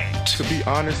Ranked. To be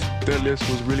honest, that list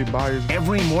was really biased.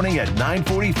 Every morning at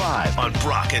 9:45 on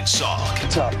Brock and Salk.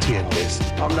 Top 10 list.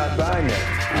 I'm not buying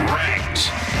it.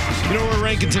 Ranked. You know what we're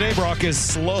ranking today, Brock, is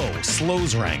slow.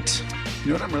 Slow's ranked. You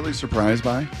know what I'm really surprised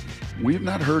by? We've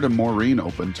not heard of Maureen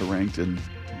open to Ranked in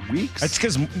weeks. It's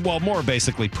because, Maura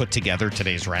basically put together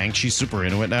today's rank. She's super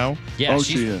into it now. Yeah,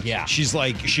 she is. Yeah. She's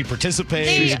like, she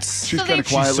participates. She's kind of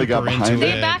quietly got behind it.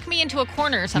 They back me into a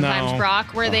corner sometimes,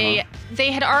 Brock, where they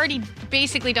had already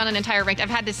basically done an entire ranked. I've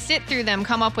had to sit through them,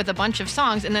 come up with a bunch of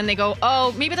songs, and then they go,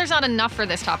 oh, maybe there's not enough for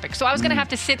this topic. So I was going to have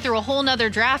to sit through a whole nother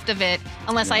draft of it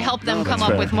unless I help them come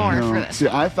up with more for this. See,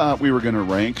 I thought we were going to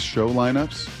rank show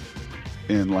lineups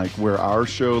in like where our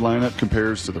show lineup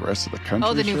compares to the rest of the country.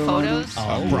 Oh, the new photos?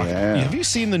 Brock, have you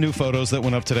seen the new photos that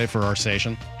went up today for our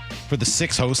station? For the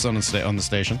 6 hosts on the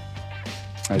station?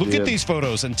 Look at these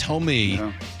photos and tell me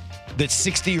that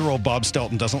 60-year-old Bob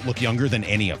Stelton doesn't look younger than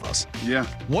any of us. Yeah.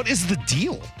 What is the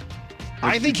deal?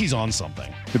 I think he's on something.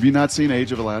 Have you not seen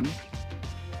Age of Aladdin?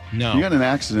 No. He got in an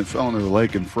accident, fell into the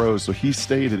lake, and froze, so he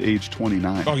stayed at age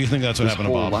 29. Oh, you think that's what happened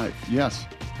to Bob? His whole life, yes.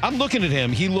 I'm looking at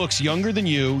him. He looks younger than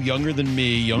you, younger than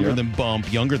me, younger than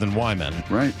Bump, younger than Wyman.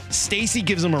 Right. Stacy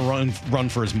gives him a run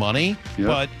for his money,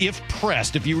 but if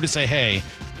pressed, if you were to say, hey,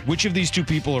 which of these two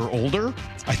people are older?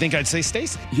 I think I'd say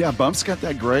Stacy. Yeah, Bump's got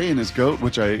that gray in his goat,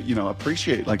 which I,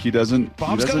 appreciate. Like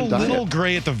Bob's got a little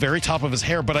gray at the very top of his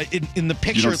hair, but in the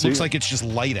picture it looks like it's just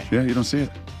lighting. Yeah, you don't see it.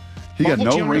 He Bob got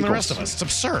looks no younger wrinkles. than the rest of us. It's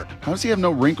absurd. How does he have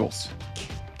no wrinkles?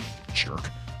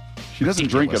 Jerk. He doesn't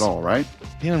drink at all, right?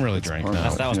 He doesn't really drink. No.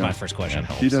 That was my first question.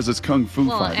 He does his kung fu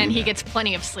fighting. And he gets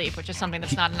plenty of sleep, which is something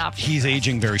that's not an option. He's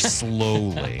aging very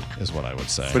slowly, is what I would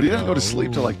say. But he doesn't go to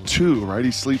sleep till like 2, right?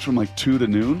 He sleeps from like 2 to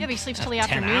noon. Yeah, but he sleeps till the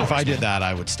afternoon. If I did that,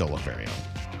 I would still look very young.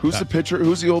 Who's the pitcher?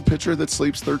 Who's the old pitcher that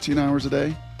sleeps 13 hours a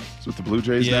day? Is with the Blue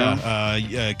Jays now?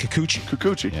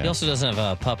 Kikuchi. He also doesn't have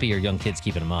a puppy or young kids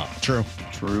keeping him up. True.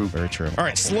 Very true. All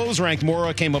right, Slow's ranked.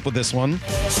 Maura came up with this one.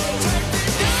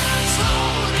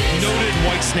 Noted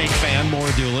Whitesnake fan,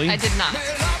 Maura Dooley. I did not.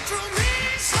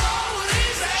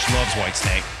 She loves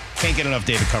Whitesnake. Can't get enough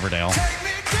David Coverdale.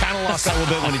 Kind of lost that a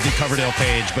little bit when he did Coverdale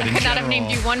Page, but in I could not general, have named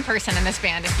you one person in this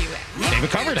band if you would. David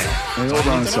Coverdale. Hey, hold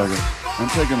on a second. I'm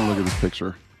taking a look at this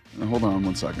picture. Now, hold on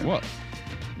 1 second. What?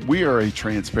 We are a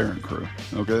transparent crew.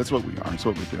 Okay, that's what we are. That's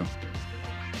what we do.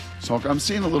 So I'm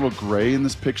seeing a little gray in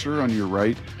this picture on your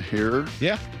right hair.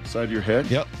 Yeah. Side of your head.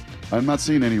 Yep. I'm not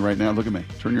seeing any right now. Look at me.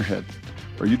 Turn your head.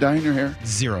 Are you dyeing your hair?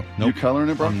 0. Nope. You coloring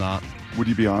it, bro? I'm not. Would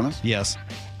you be honest? Yes.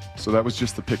 So that was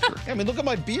just the picture. I mean, look at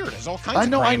my beard. There's all kinds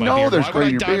of gray I in my know beard. there's Why gray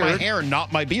in your would I dye my beard? hair and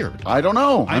not my beard? I don't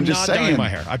know. I'm just not saying. dyeing my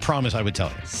hair. I promise I would tell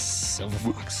you.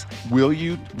 Silver Fox. Will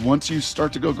you, once you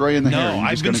start to go gray in the hair? No,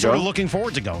 I've been sort of looking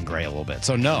forward to going gray a little bit.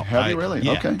 So no. Have you really?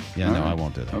 Yeah. Okay. Yeah, all no, right. I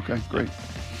won't do that. Okay, great.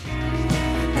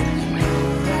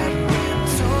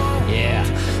 Yeah.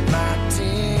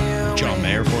 John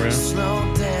Mayer for you. It's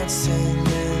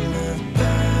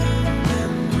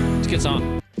a good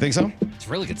song. Think so? It's a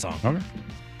really good song. Okay.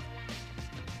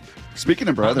 Speaking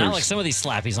of brothers. Not like some of these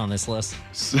slappies on this list.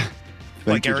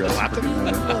 Thank you, Eric Justin.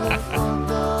 Clapton?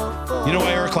 You know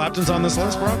why Eric Clapton's on this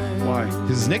list, bro? Why?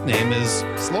 His nickname is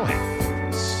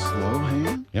Slowhand.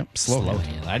 Slowhand? Yep,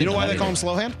 Slowhand. You know why they call him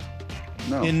Slowhand?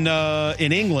 No.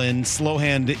 In England,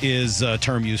 Slowhand is a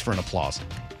term used for an applause.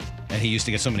 And he used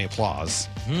to get so many applause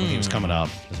when he was coming up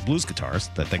as a blues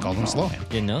guitarist that they called him Slowhand.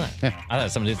 Didn't know that. Yeah. I thought it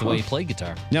had something to do with the way he played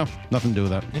guitar. No, nothing to do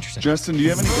with that. Interesting. Justin, do you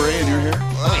have any gray in your hair?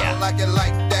 Oh, yeah. Like it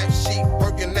like that, she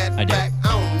working that I do. back.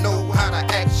 I don't know how to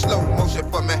act. Slow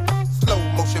motion for me. Slow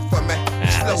motion for me.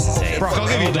 Slow this is motion it. Brock, for I'll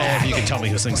me. give you a dollar if you can tell me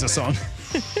who sings this song.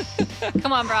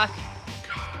 Come on, Brock.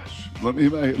 Let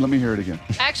me hear it again.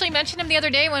 I actually mentioned him the other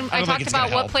day when I don't think talked it's about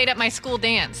gonna what help. played at my school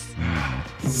dance.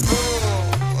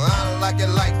 I like it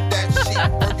like that, she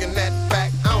working that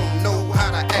back. I don't know how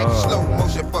to act. Slow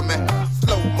motion for me.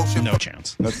 Slow motion. No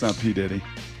chance. That's not P. Diddy.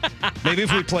 Maybe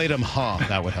if we played him,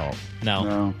 that would help. No.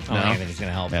 No. I don't think it's going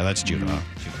to help. Yeah, that's juvenile.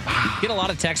 Get a lot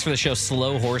of texts for the show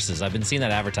Slow Horses. I've been seeing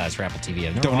that advertised for Apple TV.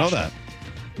 I've never Don't know watched that.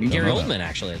 it. Gary Oldman,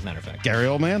 actually, as a matter of fact. Gary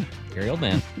Oldman? Gary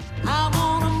Oldman. I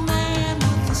want a man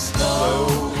with a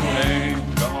slow hand.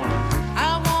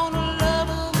 I want a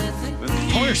lover with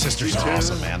a Pointer Sisters are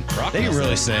awesome, man. They can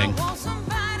really sing.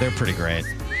 They're pretty great.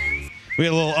 We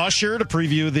had a little Usher to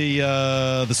preview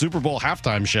the Super Bowl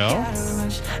halftime show.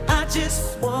 I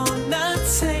just wanna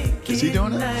take Is he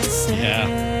doing it?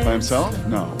 Yeah. By himself?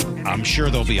 No. I'm sure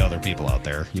there'll be other people out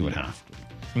there. You would have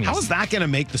to. How is that going to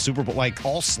make the Super Bowl? Like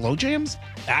all slow jams?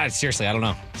 Seriously, I don't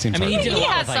know. Seems I mean, hard. he did a He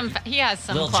lot has of, some. He has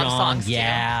some Lil club Jon, songs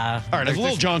yeah. All right, if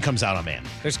Lil Jon comes out, I'm in.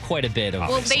 There's quite a bit of.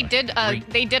 too. Well,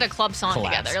 they did a club song Collabs.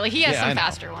 together. Like he has I some know.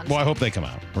 faster ones. Well, I hope they come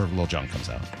out, or Lil Jon comes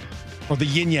out. Or the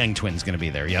Yin Yang Twins going to be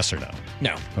there, yes or no?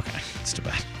 No. Okay, it's too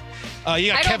bad.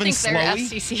 You got I don't Kevin think they're Slowey.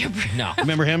 FCC approved. No.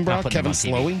 Remember him, bro? Not putting Kevin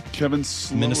him on TV. Slowey? Kevin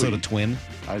Slowey. Minnesota Twin.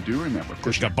 I do remember. Of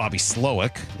course, you got Bobby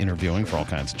Slowick interviewing for all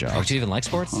kinds of jobs. Oh, do you even like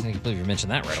sports? I can't believe you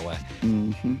mentioned that right away.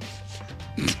 Mm-hmm.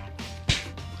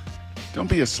 Don't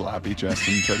be a sloppy,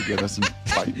 Justin. Try to get us in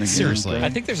fighting again. Seriously. okay? I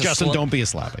think there's a Justin, slow- don't be a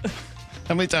sloppy.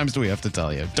 How many times do we have to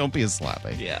tell you? Don't be a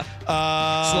sloppy. Yeah.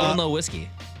 Slow no whiskey.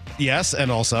 Yes, and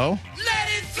also Let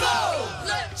it flow,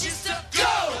 let yourself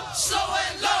go, slow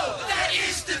and low, that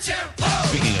is the tempo.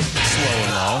 speaking of slow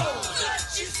and low,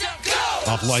 Let yourself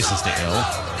go, off License to Ill.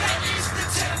 that is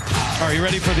the tempo. Are you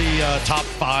ready for the top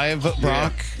 5,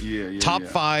 Brock? Yeah. Top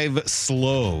 5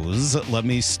 slows. Let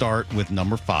me start with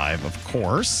number 5, of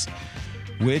course,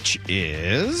 which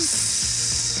is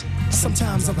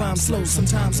Sometimes I rhyme slow,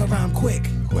 sometimes I rhyme quick.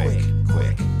 quick.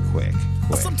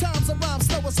 Sometimes I rhyme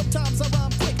slow, sometimes I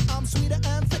rhyme quick. I'm sweeter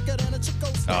and thicker than a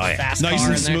Chico's. Oh, yeah. Fast Nice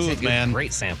car and in there, smooth, too. man.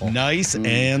 Great sample. Nice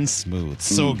and smooth.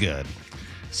 So good.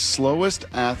 Slowest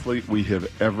athlete we have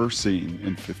ever seen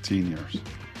in 15 years.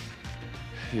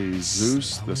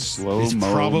 Jesus, the He's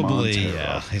slow-mo probably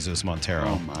Montero. Jesus Montero.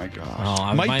 Oh, my gosh.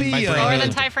 Oh, Might my be, brain Lower went than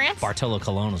to Ty France? Bartolo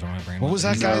Colon is where my brain What went. was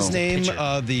that No. guy's name?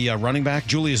 Pitcher. The running back,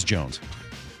 Julius Jones.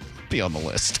 Be on the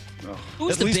list.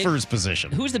 Who's At the least big- for his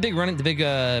position. Who's the big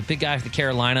guy for the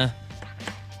Carolina?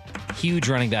 Huge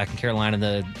running back in Carolina,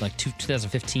 the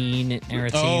 2015 era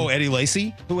team. Oh, Eddie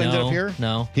Lacy, who ended No, up here?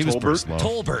 no. He was pretty Tolbert?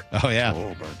 slow. Tolbert. Oh,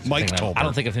 yeah. Mike Tolbert. I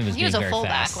don't think of him as He being was a very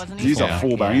fullback, fast. wasn't he? He's Yeah. a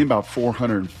fullback. He's about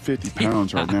 450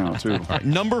 pounds right now, too. All right,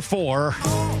 number 4.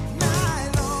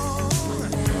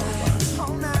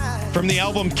 From the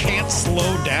album Can't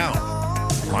Slow Down,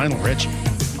 Lionel Richie.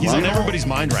 He's on Lionel? everybody's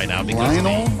mind right now because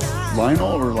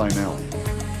Lionel or Lionel?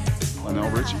 Lionel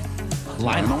Richie?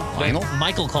 Lionel?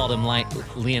 Michael called him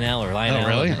Lionel or Lionel. Oh,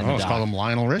 really? in the Oh, it's doc. called him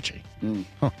Lionel Richie.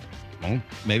 Huh. Well,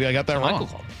 maybe I got that Michael wrong.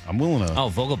 called him. I'm willing to. Oh,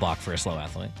 Vogelbach for a slow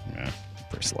athlete. Yeah,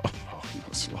 pretty slow. Oh, he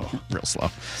was slow. Real slow.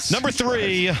 Number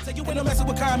 3. Say you ain't no messing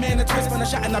with Carman, the twist on a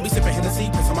shot, and I'll be sipping Hennessy,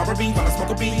 piss on my Ruby, while I smoke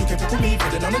a beat, you can pick with me,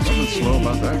 put it on the Nothing G. slow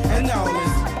about that. And now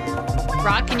it's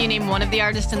Rock, can you name one of the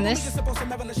artists in this?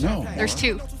 No. There's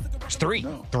 2. It's 3.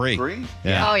 No. 3. 3?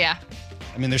 Yeah. Oh yeah.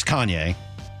 I mean, there's Kanye.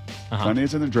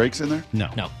 Kanye's in there? Drake's in there? No.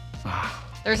 No.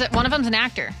 One of them's an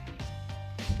actor.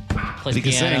 Plays He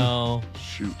can sing. piano.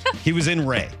 Shoot. He was in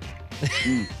Ray.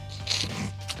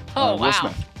 Oh Will wow.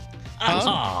 Smith.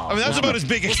 I mean, that's about as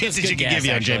big a hint as you can give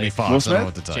you on Jamie Will Foxx. I don't know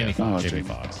what Smith? to tell Jamie you. Foxx. Jamie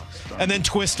Foxx. And then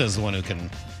Twista's the one who can.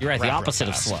 You're right, the rap real opposite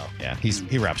of fast. slow. Yeah,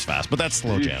 he raps fast, but that's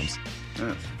slow Yeesh. jams.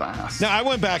 That's fast. Now, I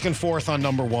went back and forth on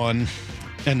number 1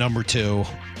 and number 2.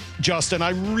 Justin, I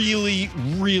really,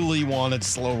 really wanted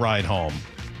Slow Ride Home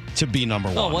to be number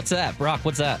 1. Oh, what's that? Brock,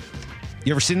 what's that?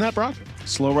 You ever seen that, Brock?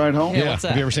 Slow Ride Home? Yeah, what's that?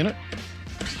 Have you ever seen it?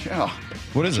 Yeah.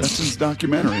 What is it? Justin's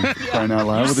documentary, crying out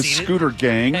loud, with a scooter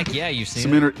gang. Heck yeah, you've seen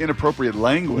some inappropriate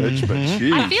language, but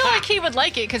geez. I feel like he would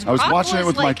like it because I was watching it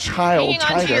with my child, hanging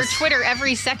onto your Titus. Twitter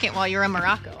every second while you're in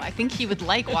Morocco. I think he would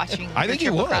like watching. I think he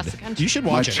your trip would. across the country. You should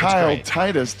watch it. My child,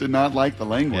 Titus, did not like the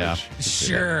language. Yeah.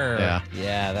 Sure. Yeah.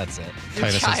 Yeah, that's it. Your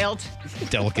Titus has child.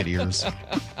 delicate ears.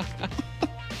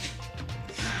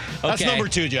 That's Okay. number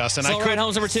 2, Justin. So Ride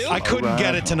Home's number 2? I couldn't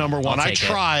get it to number 1. I take it.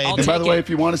 tried. I'll And by take the way, it. if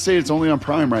you want to see it, it's only on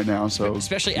Prime right now. So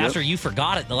Especially after you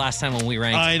forgot it the last time when we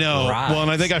ranked. I know. rides. Well,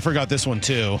 and I think I forgot this one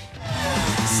too.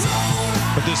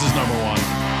 But this is number 1.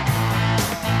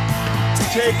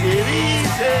 Take it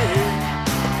easy.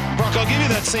 Brock, I'll give you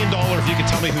that same dollar if you could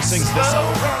tell me who sings this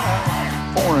song.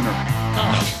 Foreigner.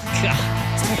 Oh,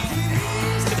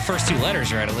 God. Get the first 2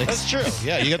 letters right, at least. That's true.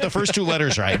 Yeah, you got the first 2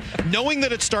 letters right. Knowing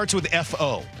that it starts with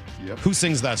F-O. Yep. Who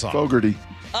sings that song? Fogarty.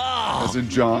 Oh. As in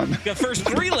John. Got the first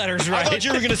 3 letters right. I thought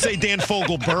you were going to say Dan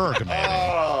Fogelberg,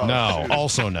 maybe. No, shoot.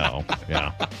 also no.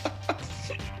 Yeah.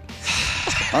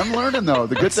 I'm learning, though.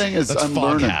 The good thing is That's I'm Fog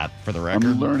learning. Hat, for the record.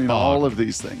 I'm learning Fog. all of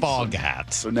these things. Fog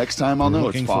hats. So next time I'll know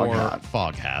Looking it's fog for hat.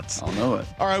 fog hats. I'll know it.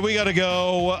 All right, we got to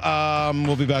go.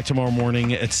 We'll be back tomorrow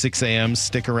morning at 6 a.m.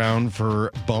 Stick around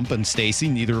for Bump and Stacy,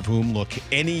 neither of whom look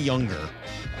any younger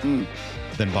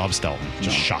than Bob Stelton.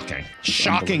 Just shocking.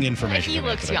 Shocking information. He coming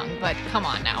out looks today. young, but come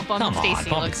on now. Bump Come and on, Stacy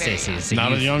Bump look and very Stacy young. is a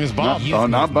Not as youth- young as Bob.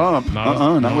 Not Bump.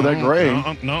 Not with that gray.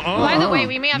 By the way,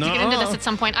 we may have to get into this at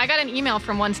some point. I got an email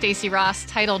from one Stacy Ross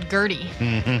titled Gertie,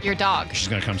 your dog, She's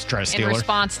going to come try to steal in her.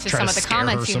 response to Try some of the scare her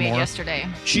comments you some made more. yesterday.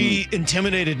 She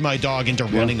intimidated my dog into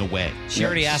running away. She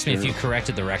already asked me if you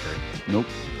corrected the record. Nope.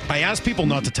 I asked people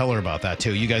not to tell her about that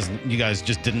too. You guys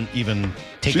just didn't even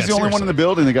take She's that the only one in seriously. the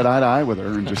building that got eye to eye with her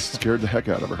and just scared the heck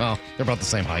out of her. Well, they're about the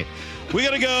same height. We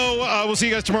got to go. We'll see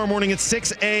you guys tomorrow morning at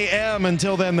 6 a.m.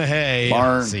 Until then, the hay.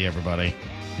 Barn. See you, everybody.